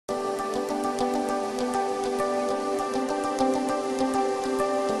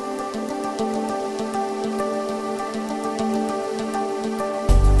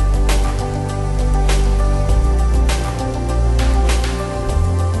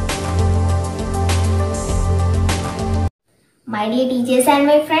my dear teachers and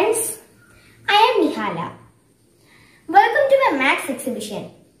my friends. I am Nihala. Welcome to my Maths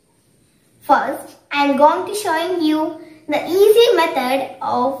exhibition. First, I am going to showing you the easy method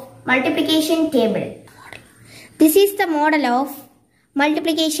of multiplication table. This is the model of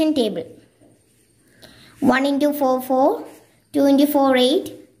multiplication table. 1 into 4, 4, 2 into 4,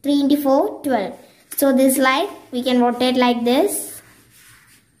 8, 3 into 4, 12. So this slide we can rotate like this.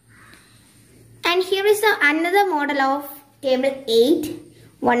 And here is another model of table 8.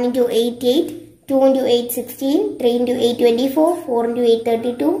 1 into 8, 8, 2 into 8, 16, 3 into 8, 24, 4 into 8,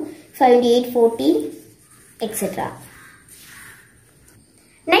 32, 5 into 8, 40, etc.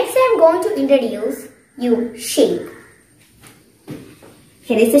 Next I am going to introduce you shape.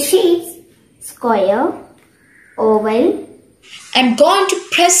 Here is the shapes: square, oval. I am going to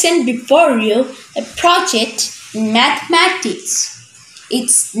present before you a project in mathematics.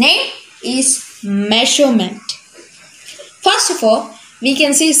 Its name is measurement. First of all, we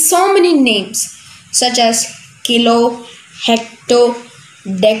can see so many names such as kilo, hecto,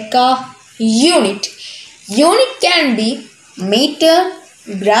 deca, unit. Unit can be meter,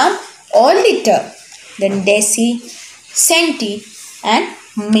 gram or liter. Then deci, centi and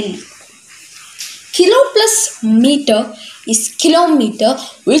milli. Kilo plus meter is kilometer,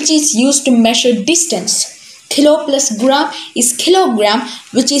 which is used to measure distance. Kilo plus gram is kilogram,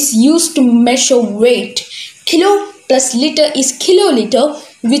 which is used to measure weight. Kilo plus liter is kiloliter,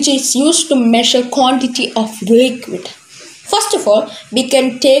 which is used to measure quantity of liquid. First of all, we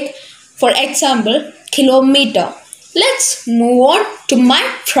can take, for example, kilometer. Let's move on to my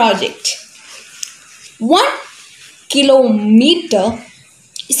project. 1 kilometer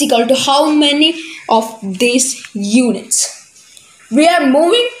is equal to how many of these units? We are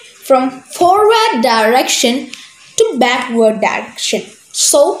moving from forward direction to backward direction.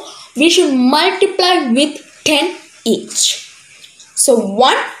 So, we should multiply with 10 each. So,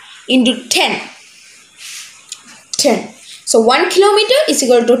 1 into 10. 10. So, 1 kilometer is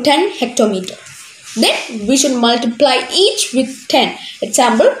equal to 10 hectometer. Then, we should multiply each with 10.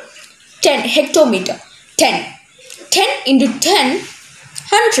 Example, 10 hectometer. 10. 10 into 10,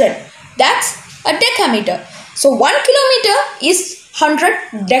 100. That's a decameter. So, 1 kilometer is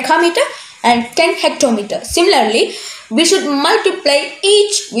 100 decameter and 10 hectometer. Similarly, we should multiply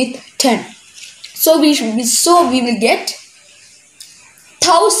each with 10. So we will get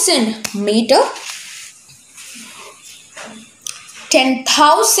 1000 meter,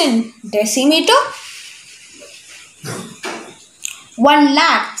 10,000 decimeter, 1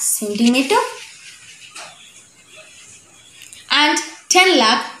 lakh centimeter and 10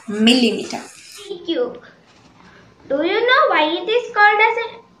 lakh millimeter. Cube. Do you know why it is called as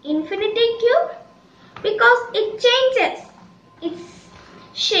an infinity cube? Because it changes its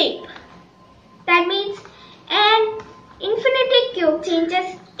shape. That means an infinity cube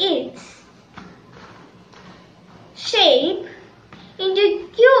changes its shape into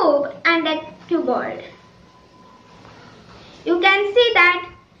cube and a cuboid. You can see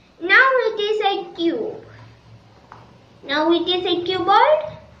that now it is a cube. Now it is a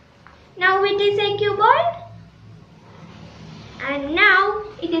cuboid. Now it is a cuboid. And now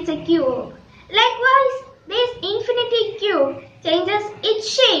it is a cube. Likewise, this infinity cube changes its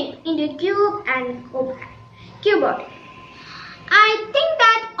shape into cube and cuboid. I think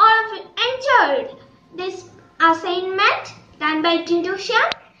that all of you enjoyed this assignment done by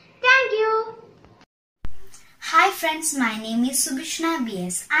Tintusha. Thank you. Hi friends, my name is Subhishna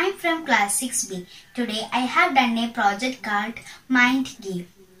BS. I am from class 6B. Today I have done a project called Mind Game.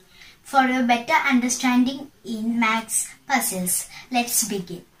 For a better understanding in maths puzzles, let's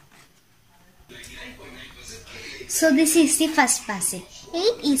begin. So this is the first puzzle.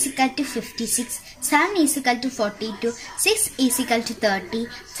 8 is equal to 56, 7 is equal to 42, 6 is equal to 30,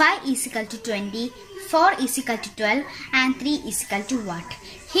 5 is equal to 20, 4 is equal to 12 and 3 is equal to what?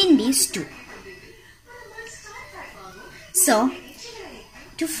 Hint is 2. So,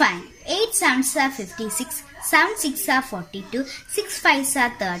 to find 8 7s are 56, 7 6 are 42, 6 5s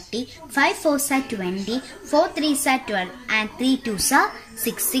are 30, 5 4s are 20, 4 3s are 12 and 3 2s are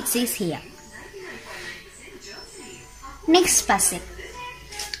 6. 6 is here. Next puzzle.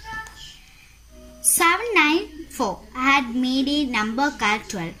 794 had made a number called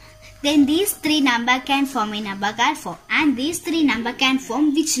 12. Then these 3 numbers can form a number called 4. And these 3 numbers can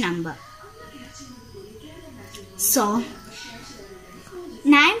form which number? So,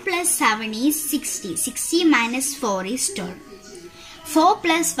 9 plus 7 is 60. 60 minus 4 is 12. 4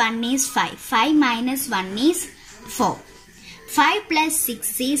 plus 1 is 5. 5 minus 1 is 4. 5 plus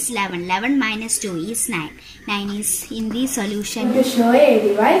 6 is 11. 11 minus 2 is 9. 9 is in the solution. To show a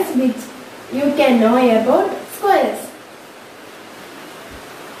device which you can know about squares.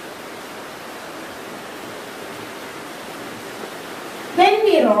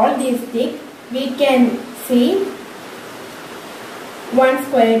 all these stick, we can see 1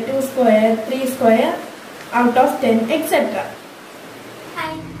 square, 2 square, 3 square out of 10, etc.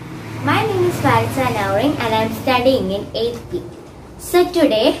 Hi, my name is Farisa Nauring and I am studying in 8th B. So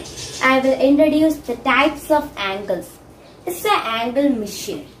today I will introduce the types of angles. This is an angle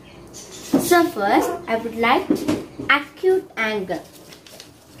measure. So first I would like acute angle.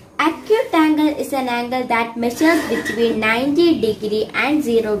 Acute angle is an angle that measures between 90 degree and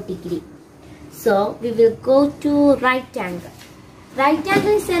 0 degree. So we will go to right angle. Right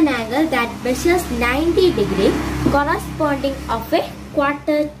angle is an angle that measures 90 degree corresponding of a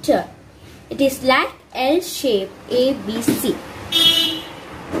quarter turn. It is like L shape ABC.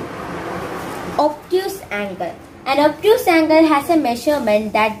 Obtuse angle. An obtuse angle has a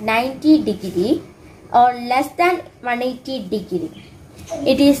measurement that 90 degree or less than 180 degree.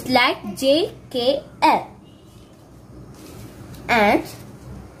 It is like JKL. And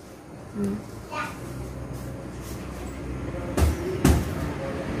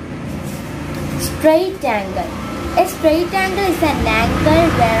straight angle. A straight angle is an angle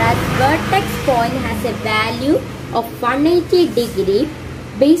whereas vertex point has a value of 180 degree.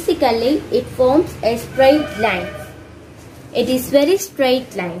 Basically, it forms a straight line. It is very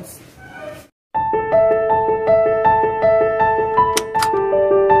straight lines.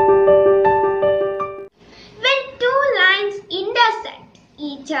 When two lines intersect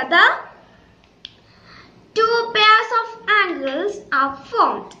each other, two pairs of angles are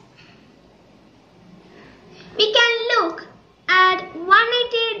formed. We can look at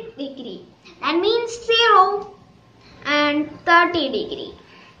 180 degree, that means 0, and 30 degree.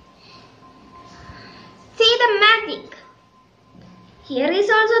 See the magic. Here is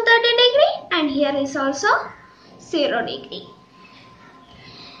also 30 degree and here is also 0 degree.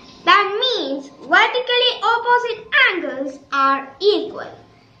 That means vertically opposite angles are equal.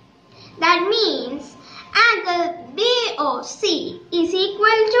 That means angle DOC is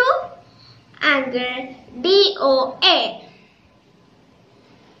equal to angle DOA.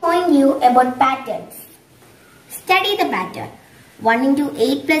 Showing you about patterns. Study the pattern. 1 into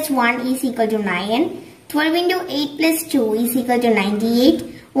 8 plus 1 is equal to 9. 12 into 8 plus 2 is equal to 98.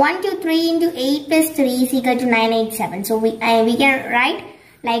 1 to 3 into 8 plus 3 is equal to 987. So we can write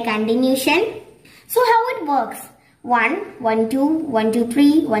like continuation. So how it works? 1, 1, 2, 1, 2,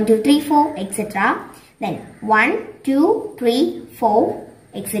 3, 1, 2, 3, 4, etc. Then 1, 2, 3, 4,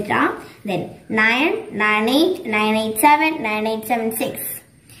 etc. Then 9, 9, 8, 9, 8, 7, 9, 8, 7, 6.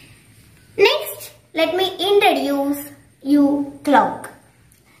 Next, let me introduce you clock.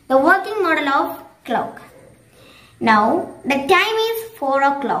 The working model of clock. Now, the time is 4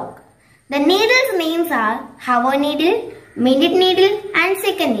 o'clock. The needles names are hour needle, minute needle and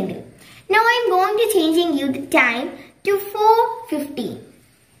second needle. Now, I am going to changing you the time to 4:50.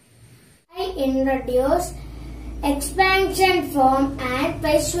 I introduce expansion form and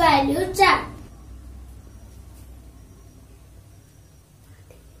best value chart.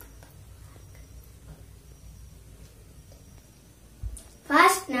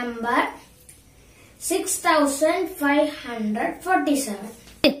 First number 6547.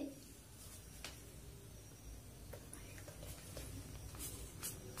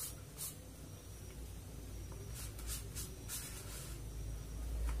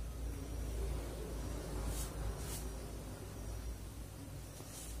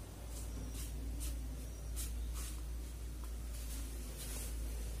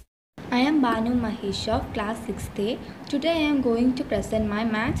 I am Banu Mahesh of class 6th. Today I am going to present my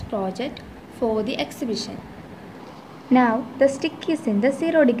maths project for the exhibition. Now the stick is in the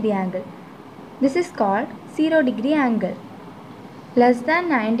 0 degree angle. This is called 0 degree angle. Less than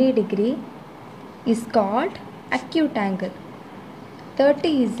 90 degree is called acute angle.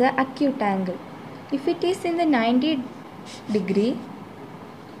 30 is the acute angle. If it is in the 90 degree,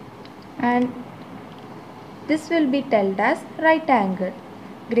 and this will be told as right angle.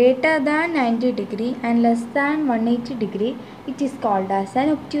 Greater than 90 degree and less than 180 degree, it is called as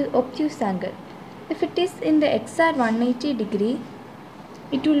an obtuse angle. If it is in the exact 180 degree,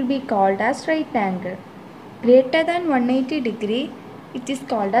 it will be called as right angle. Greater than 180 degree, it is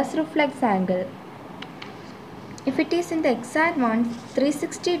called as reflex angle. If it is in the exact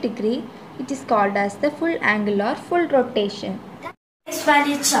 360 degree, it is called as the full angle or full rotation. Place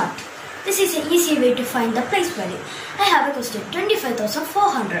value chart. This is an easy way to find the place value. I have a question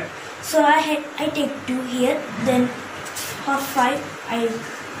 25,400. So I take 2 here, then for 5 I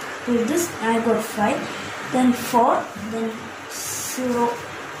put this and I got 5, then 4, then 0,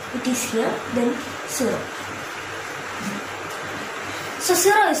 it is here, then 0. So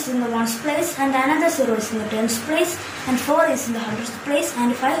 0 is in the 1's place and another 0 is in the 10's place. and 4 is in the hundredth place,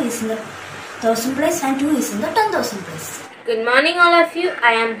 and 5 is in the thousand place, and 2 is in the 10,000 place. Good morning all of you.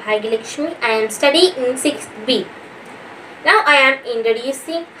 I am Bhagilakshmi. I am studying in 6th B. Now I am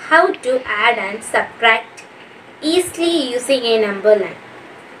introducing how to add and subtract easily using a number line.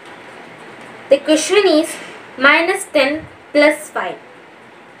 The question is minus 10 plus 5.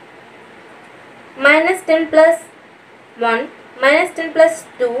 Minus 10 plus 1, minus 10 plus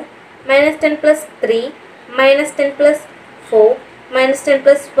 2, minus 10 plus 3, minus 10 plus 4, minus 10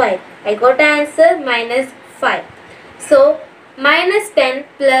 plus 5. I got the answer minus 5. So minus 10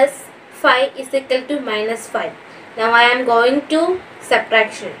 plus 5 is equal to minus 5. Now I am going to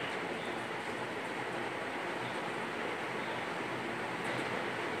subtraction.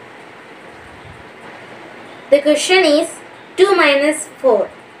 The question is 2 minus 4.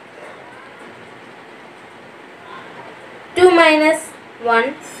 2 minus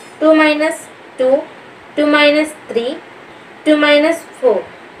 1, 2 minus 2, 2 minus 3, 2 minus 4.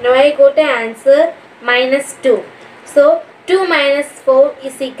 Now I got the answer minus 2. So 2 minus 4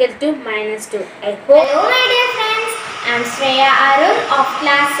 is equal to minus 2. I hope. Hello my dear friends, I am Shreya Arun of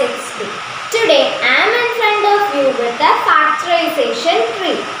class 6B. Today I am in front of you with the factorization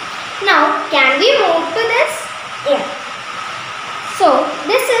tree. Now can we move to this? Yeah. So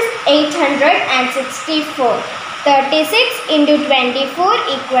this is 864. 36 into 24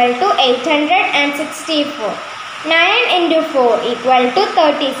 equal to 864. 9 into 4 equal to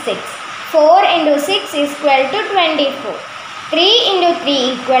 36. 4 into 6 is equal to 24. 3 into 3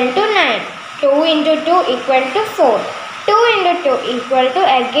 equal to 9. 2 into 2 equal to 4. 2 into 2 equal to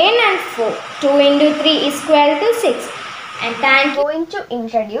again and 4. 2 into 3 is equal to 6. And I am going to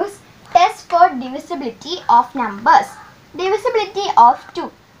introduce test for divisibility of numbers. Divisibility of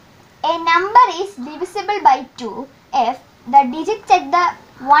 2. A number is divisible by 2 if the digits at the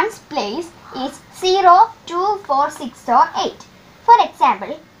ones place is 0, 2, 4, 6 or 8. For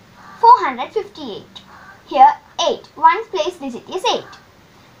example, 458. Here 8. Ones place digit is 8.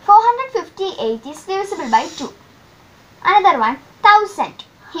 458 is divisible by 2. Another one, 1000.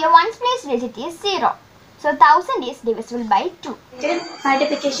 Here ones place digit is 0. So 1000 is divisible by 2.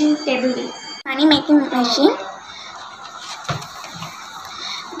 Multiplication table with money making machine.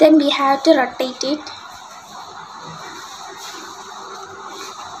 Then we have to rotate it.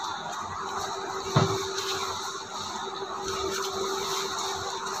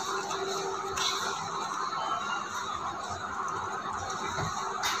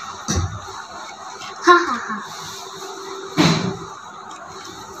 Ha ha ha.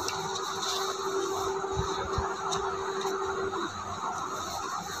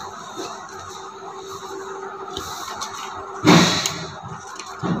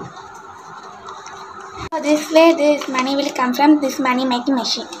 So this way this money will come from this money making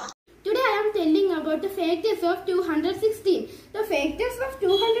machine. Today I am telling about the factors of 216. The factors of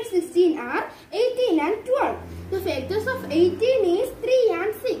 216 are 18 and 12. The factors of 18 is 3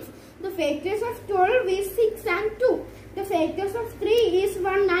 and 6. The factors of 12 is 6 and 2. The factors of 3 is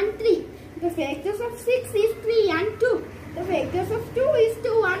 1 and 3. The factors of 6 is 3 and 2. The factors of 2 is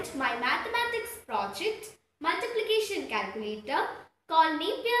 2 and my mathematics project multiplication calculator called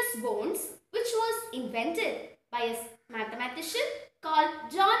Napier's Bones, which was invented by a mathematician called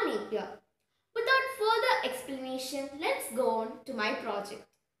John Napier. Without further explanation, let's go on to my project.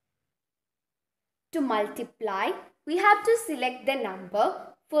 To multiply, we have to select the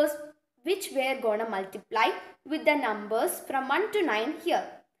number first which we are going to multiply with the numbers from 1 to 9 here.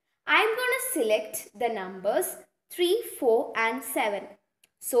 I am going to select the numbers 3, 4 and 7.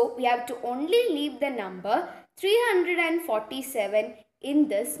 So we have to only leave the number 347 in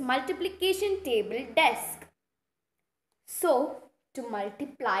this multiplication table desk. So to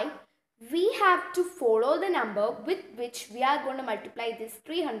multiply, we have to follow the number with which we are going to multiply this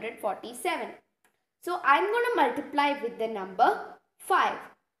 347. So I am going to multiply with the number 5.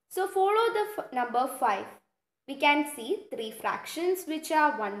 So follow the number 5. We can see 3 fractions which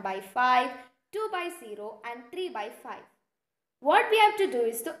are 1 by 5, 2 by 0 and 3 by 5. What we have to do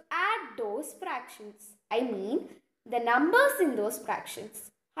is to add those fractions. I mean the numbers in those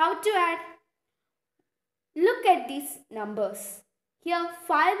fractions. How to add? Look at these numbers. Here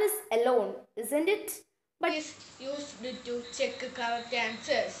 5 is alone, isn't it? But is used to check correct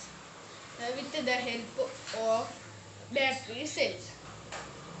answers with the help of battery cells.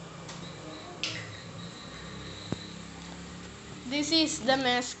 This is the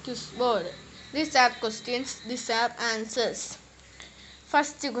math quiz board. These are questions, these are answers.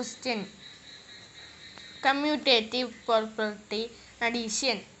 First question, commutative property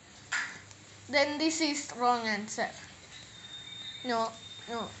addition. Then this is wrong answer. No.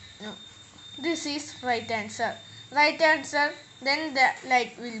 This is right answer. right answer, then the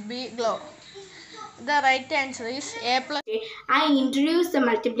light will be glow. The right answer is A plus. I introduce the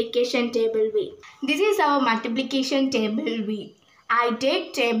multiplication table V. This is our multiplication table V. I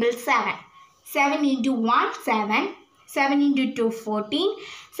take table 7. 7 into 1, 7. 7 into 2, 14.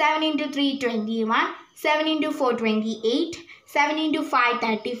 7 into 3, 21. 7 into 4, 28. 7 into 5,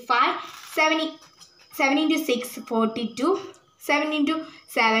 35. 7 into 6, 42. 7 into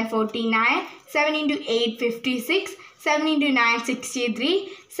 7, 49. 7 into 8, 56. 7 into 9,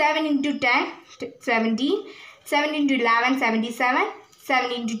 63. 7 into 10, 17. 7 into 11, 77.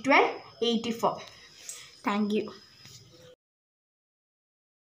 7 into 12, 84. Thank you.